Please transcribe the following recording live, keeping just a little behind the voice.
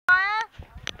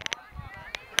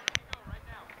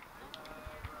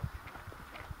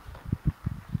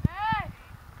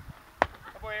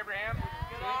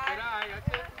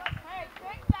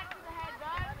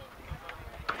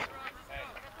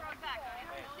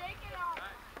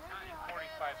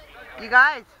You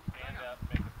guys. Stand up,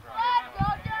 make a throw. Let's go,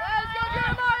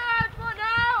 Jeremiah! Come on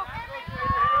now!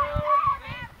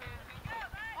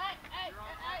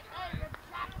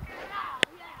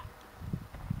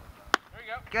 There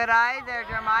you go. Good eye there,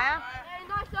 Jeremiah. Hey,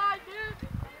 nice eye, dude!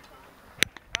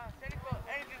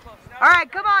 All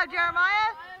right, come on,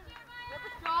 Jeremiah.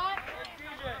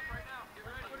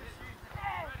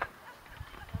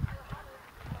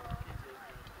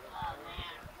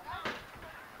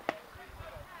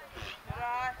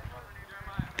 Shot!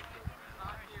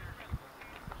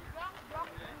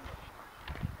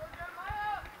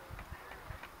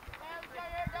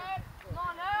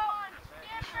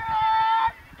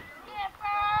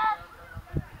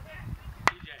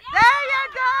 There you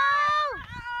go.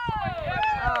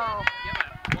 Oh.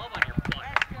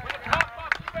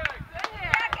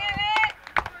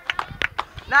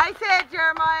 Nice hit,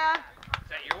 Jeremiah. Is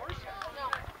that yours?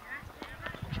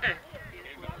 Okay.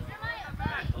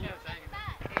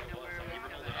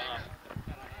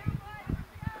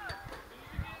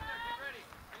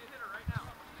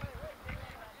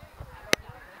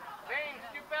 James,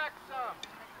 get back some.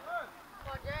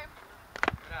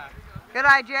 Good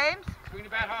eye, James. Swing the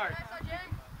bat hard. Nice eye,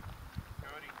 James!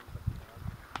 Cody,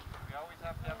 we always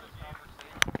have to have this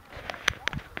conversation.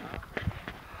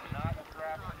 Not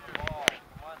dropping the ball.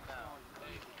 Come on now.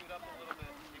 Scoot up a little bit.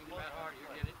 Swing the bat hard. You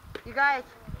get it? You guys.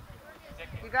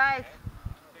 You guys.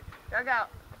 Dugout.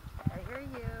 I hear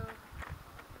you.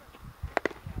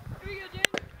 Here you go,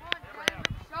 James! Come on, James!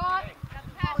 Shot!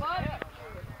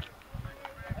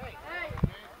 Hey!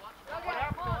 Okay,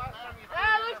 come on!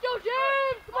 Hey, let's go,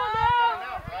 James! Come on now!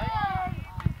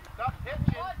 Stop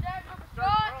pitching. Come on, James! Look for Start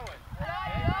shot! throwing.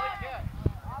 Hey, Quick hit.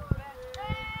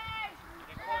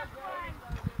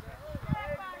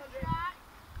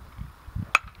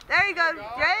 There you go,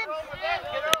 James.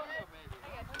 Get over it.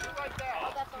 Just like that.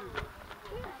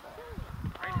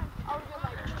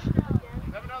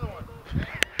 Have another one.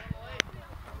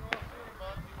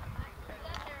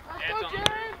 Let's go,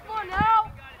 James! Come on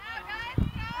now!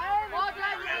 Hey, come on,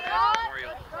 James! Good eye!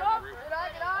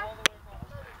 Good eye!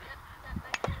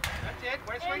 That's it.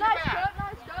 Way to Hey, swing the nice bat. cut,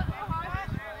 nice cut.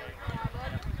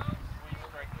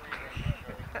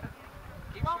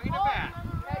 Keep swinging the bat.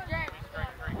 Hey, James.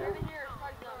 Over here.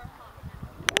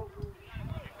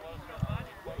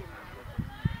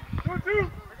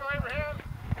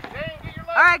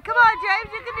 All right, come on, James.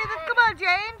 You can do this. Come on,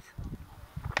 James.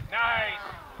 Nice.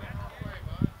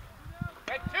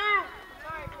 Hit two.